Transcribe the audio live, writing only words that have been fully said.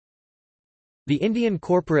The Indian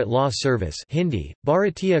Corporate Law Service Hindi,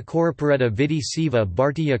 Bharatiya Corporata Vidhi Seva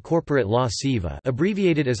Bhartiya Corporate Law Seva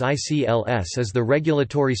abbreviated as ICLS is the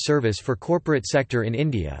regulatory service for corporate sector in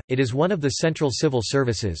India. It is one of the central civil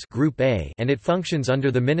services Group A and it functions under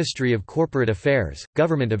the Ministry of Corporate Affairs,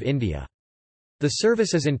 Government of India. The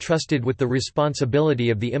service is entrusted with the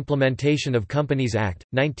responsibility of the implementation of Companies Act,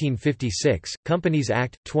 1956, Companies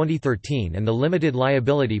Act, 2013 and the Limited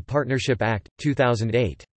Liability Partnership Act,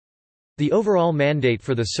 2008. The overall mandate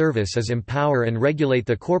for the service is empower and regulate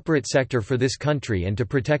the corporate sector for this country and to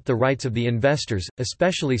protect the rights of the investors,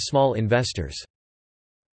 especially small investors.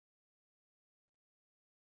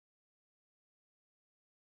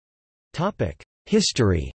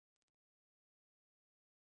 History.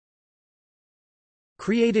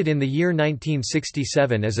 Created in the year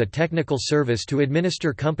 1967 as a technical service to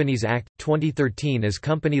administer Companies Act, 2013 as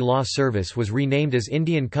Company Law Service was renamed as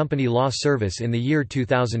Indian Company Law Service in the year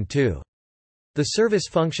 2002. The service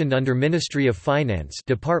functioned under Ministry of Finance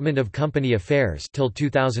Department of Company Affairs till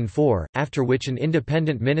 2004, after which an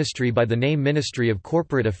independent ministry by the name Ministry of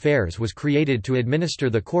Corporate Affairs was created to administer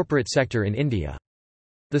the corporate sector in India.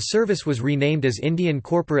 The service was renamed as Indian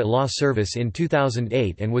Corporate Law Service in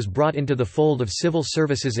 2008 and was brought into the fold of Civil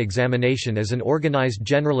Services Examination as an organised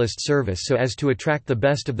generalist service so as to attract the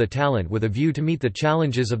best of the talent with a view to meet the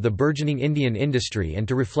challenges of the burgeoning Indian industry and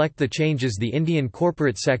to reflect the changes the Indian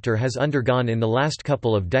corporate sector has undergone in the last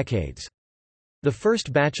couple of decades. The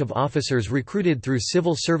first batch of officers recruited through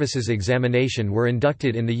Civil Services Examination were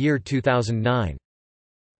inducted in the year 2009.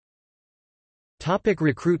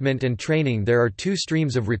 Recruitment and training. There are two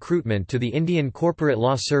streams of recruitment to the Indian Corporate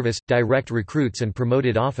Law Service, direct recruits and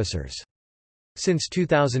promoted officers. Since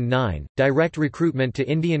 2009, direct recruitment to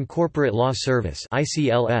Indian Corporate Law Service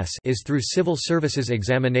is through Civil Services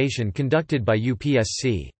Examination conducted by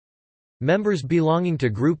UPSC. Members belonging to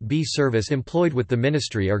Group B service employed with the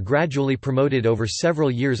ministry are gradually promoted over several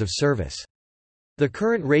years of service. The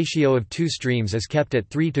current ratio of two streams is kept at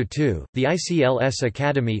 3:2. The ICLS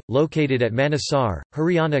Academy, located at Manesar,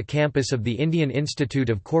 Haryana campus of the Indian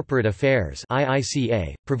Institute of Corporate Affairs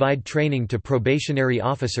 (IICA), provide training to probationary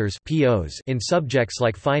officers (POs) in subjects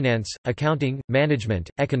like finance, accounting,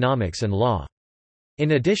 management, economics and law.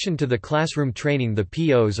 In addition to the classroom training, the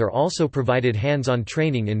POs are also provided hands-on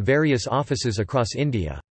training in various offices across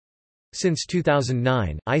India. Since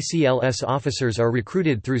 2009, ICLS officers are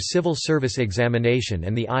recruited through Civil Service Examination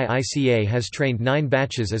and the IICA has trained 9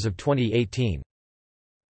 batches as of 2018.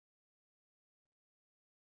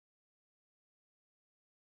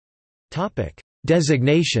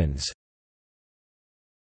 Designations.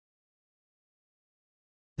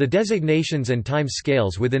 The designations and time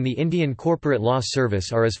scales within the Indian Corporate Law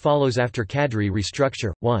Service are as follows after cadre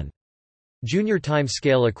restructure. 1. Junior time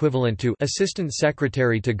scale equivalent to Assistant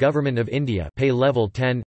Secretary to Government of India, pay level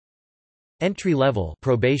 10. Entry level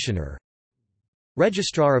probationer.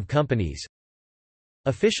 Registrar of Companies.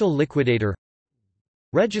 Official Liquidator.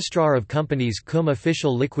 Registrar of Companies cum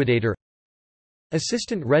Official Liquidator.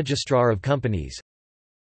 Assistant Registrar of Companies.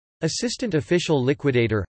 Assistant Official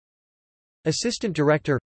Liquidator. Assistant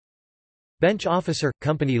Director. Bench Officer,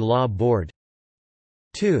 Company Law Board.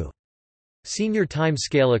 2. Senior time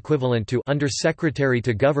scale equivalent to Under Secretary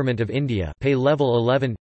to Government of India, pay level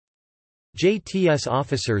 11. JTS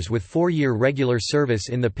officers with 4-year regular service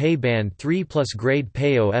in the pay band 3 plus grade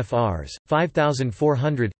pay OFRs,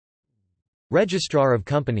 5,400. Registrar of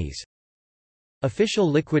Companies. Official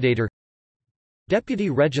Liquidator. Deputy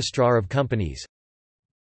Registrar of Companies.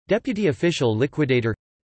 Deputy Official Liquidator.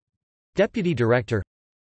 Deputy Director.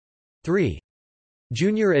 3.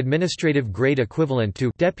 Junior administrative grade equivalent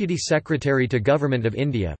to Deputy Secretary to Government of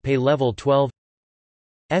India, pay level 12.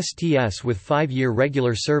 STS with 5-year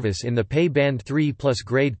regular service in the pay band 3 plus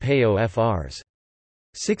grade pay OFRs.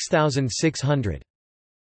 6,600.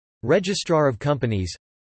 Registrar of Companies.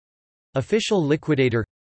 Official Liquidator.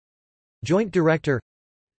 Joint Director.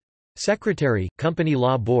 Secretary, Company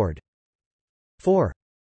Law Board. 4.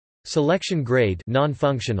 Selection grade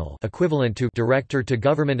non-functional equivalent to Director to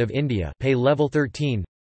Government of India, pay level 13.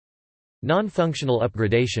 Non-functional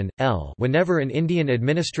upgradation, L whenever an Indian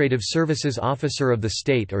Administrative Services officer of the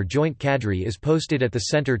state or joint cadre is posted at the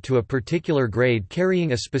centre to a particular grade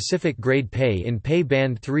carrying a specific grade pay in pay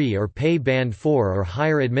band 3 or pay band 4 or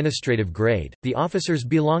higher administrative grade, the officers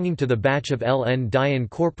belonging to the batch of L.N. Dian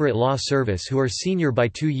Corporate Law Service who are senior by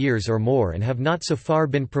 2 years or more and have not so far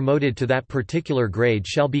been promoted to that particular grade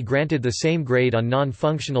shall be granted the same grade on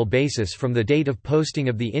non-functional basis from the date of posting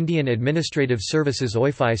of the Indian Administrative Services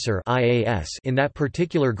Officer in that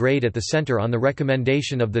particular grade at the centre on the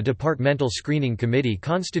recommendation of the Departmental Screening Committee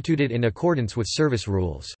constituted in accordance with service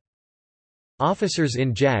rules. Officers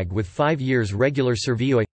in JAG with 5 years regular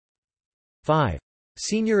service. 5.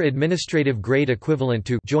 Senior administrative grade equivalent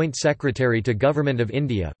to Joint Secretary to Government of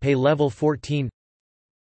India, pay level 14.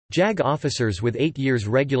 JAG officers with 8 years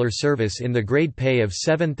regular service in the grade pay of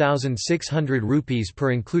 7,600 rupees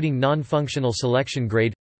per including non-functional selection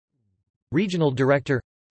grade. Regional Director,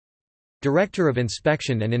 Director of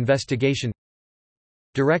Inspection and Investigation,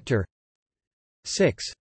 Director. 6.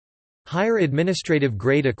 Higher administrative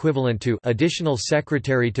grade equivalent to Additional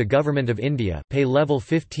Secretary to Government of India, pay level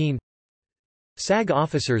 15. SAG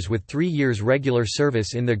officers with 3 years regular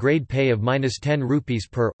service in the grade pay of -10 rupees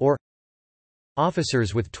per, or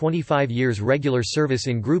officers with 25 years regular service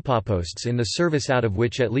in Groupa posts in the service out of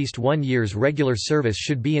which at least 1 year's regular service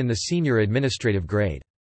should be in the senior administrative grade.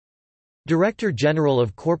 Director General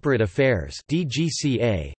of Corporate Affairs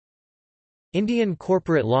DGCA. Indian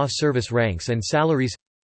Corporate Law Service ranks and salaries.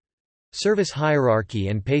 Service hierarchy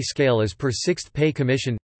and pay scale as per 6th Pay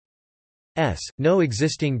Commission. No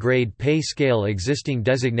existing grade pay scale. Existing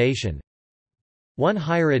designation. 1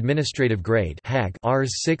 Higher Administrative Grade HAG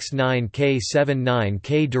Rs 69K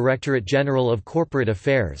 79K Directorate General of Corporate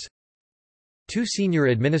Affairs. 2 Senior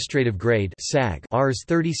Administrative Grade SAG Rs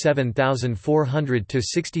 37,400 to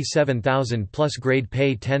 67,000 plus grade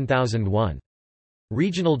pay 10,001.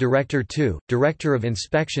 Regional Director 2, Director of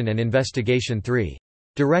Inspection and Investigation 3.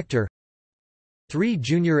 Director. 3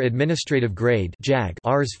 Junior Administrative Grade JAG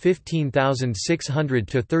Rs 15,600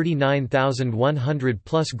 to 39,100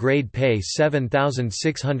 plus grade pay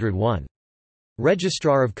 7,601.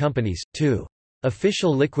 Registrar of Companies 2.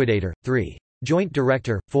 Official Liquidator 3. Joint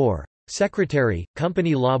Director 4. Secretary,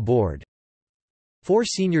 Company Law Board. 4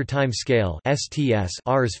 Senior Time Scale STS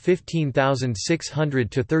Rs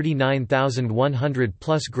 15,600 to 39,100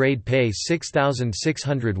 plus grade pay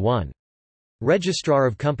 6,601. Registrar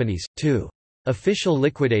of Companies 2. Official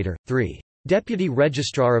Liquidator 3. Deputy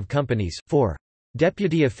Registrar of Companies 4.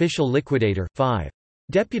 Deputy Official Liquidator 5.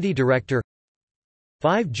 Deputy Director.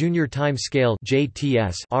 5 Junior Time Scale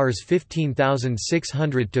JTS Rs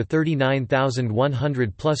 15,600 to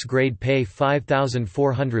 39,100 plus grade pay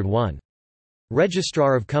 5,401.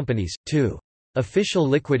 Registrar of Companies 2. Official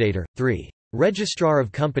Liquidator 3. Registrar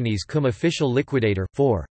of Companies cum Official Liquidator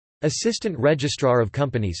 4. Assistant Registrar of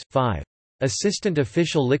Companies 5. Assistant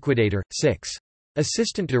Official Liquidator 6.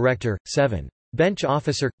 Assistant Director 7. Bench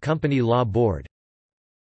Officer Company Law Board.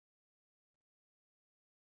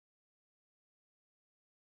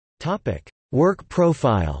 Topic: Work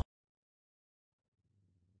profile.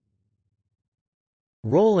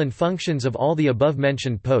 Role and functions of all the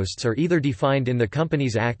above-mentioned posts are either defined in the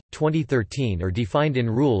Companies Act, 2013 or defined in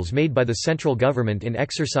rules made by the central government in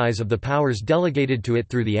exercise of the powers delegated to it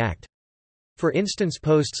through the Act. For instance,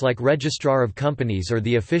 posts like Registrar of Companies or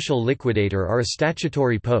the Official Liquidator are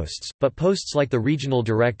statutory posts, but posts like the Regional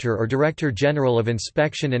Director or Director General of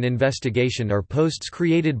Inspection and Investigation are posts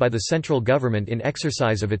created by the central government in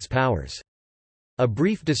exercise of its powers. A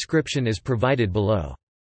brief description is provided below.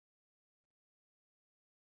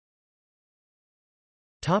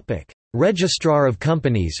 Registrar of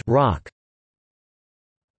Companies (ROC).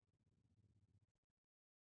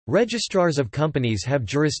 Registrars of companies have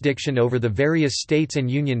jurisdiction over the various states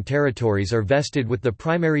and union territories are vested with the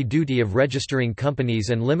primary duty of registering companies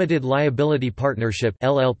and limited liability partnership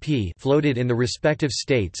 (LLP) floated in the respective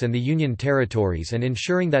states and the union territories and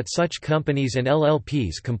ensuring that such companies and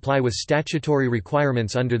LLPs comply with statutory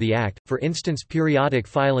requirements under the Act, for instance periodic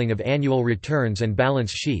filing of annual returns and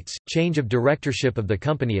balance sheets, change of directorship of the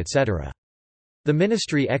company etc. The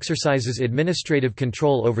Ministry exercises administrative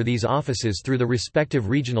control over these offices through the respective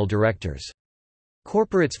regional directors.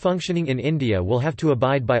 Corporates functioning in India will have to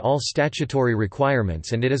abide by all statutory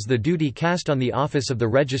requirements and it is the duty cast on the Office of the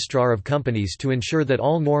Registrar of Companies to ensure that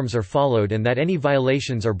all norms are followed and that any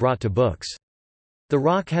violations are brought to books. The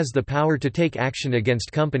ROC has the power to take action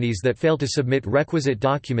against companies that fail to submit requisite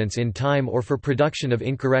documents in time or for production of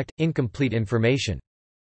incorrect, incomplete information.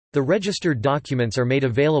 The registered documents are made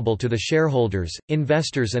available to the shareholders,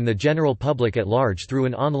 investors and the general public at large through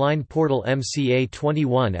an online portal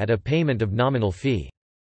MCA21 at a payment of nominal fee.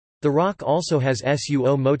 The ROC also has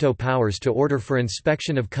suo moto powers to order for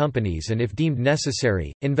inspection of companies and if deemed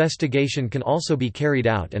necessary, investigation can also be carried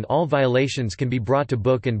out and all violations can be brought to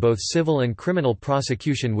book and both civil and criminal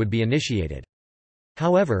prosecution would be initiated.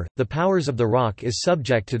 However, the powers of the ROC is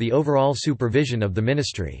subject to the overall supervision of the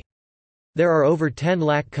Ministry. There are over 10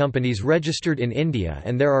 lakh companies registered in India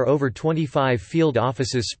and there are over 25 field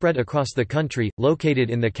offices spread across the country, located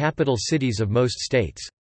in the capital cities of most states.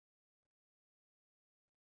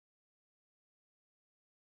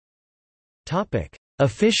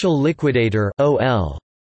 Official Liquidator (OL).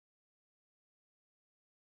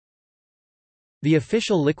 The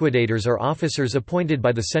official liquidators are officers appointed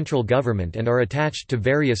by the central government and are attached to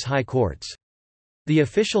various high courts. The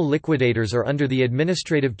official liquidators are under the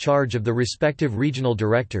administrative charge of the respective regional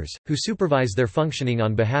directors, who supervise their functioning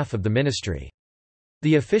on behalf of the ministry.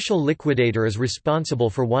 The official liquidator is responsible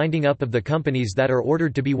for winding up of the companies that are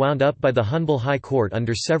ordered to be wound up by the Humble High Court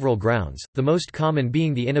under several grounds, the most common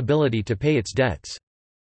being the inability to pay its debts.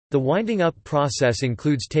 The winding up process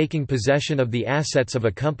includes taking possession of the assets of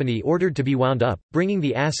a company ordered to be wound up, bringing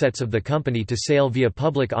the assets of the company to sale via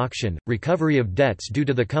public auction, recovery of debts due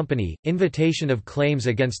to the company, invitation of claims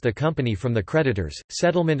against the company from the creditors,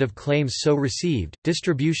 settlement of claims so received,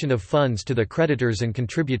 distribution of funds to the creditors and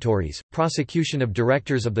contributories, prosecution of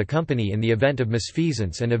directors of the company in the event of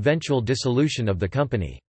misfeasance and eventual dissolution of the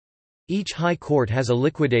company. Each high court has a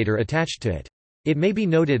liquidator attached to it. It may be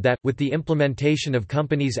noted that, with the implementation of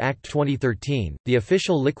Companies Act 2013, the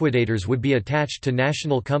official liquidators would be attached to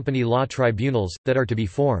national company law tribunals, that are to be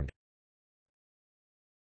formed.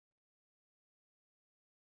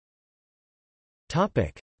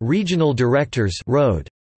 Regional directors (ROD).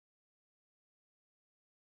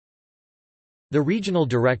 The regional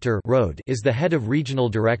director is the head of regional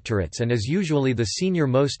directorates and is usually the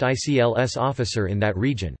senior-most ICLS officer in that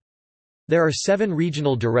region. There are 7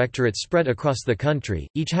 regional directorates spread across the country,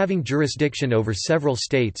 each having jurisdiction over several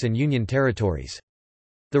states and union territories.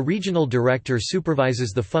 The regional director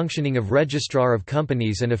supervises the functioning of Registrar of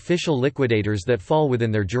Companies and official liquidators that fall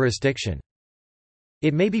within their jurisdiction.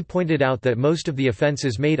 It may be pointed out that most of the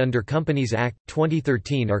offences made under Companies Act,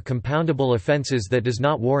 2013 are compoundable offences that does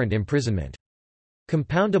not warrant imprisonment.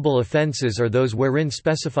 Compoundable offences are those wherein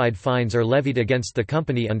specified fines are levied against the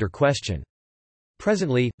company under question.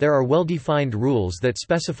 Presently, there are well-defined rules that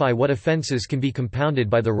specify what offences can be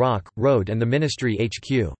compounded by the ROD and the Ministry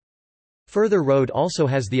HQ. Further, ROD also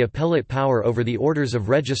has the appellate power over the orders of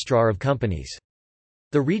Registrar of Companies.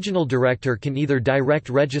 The regional director can either direct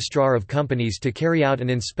Registrar of Companies to carry out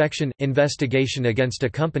an investigation against a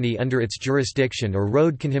company under its jurisdiction, or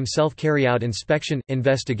ROD can himself carry out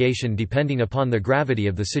investigation depending upon the gravity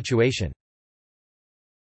of the situation.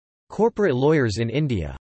 Corporate lawyers in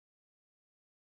India.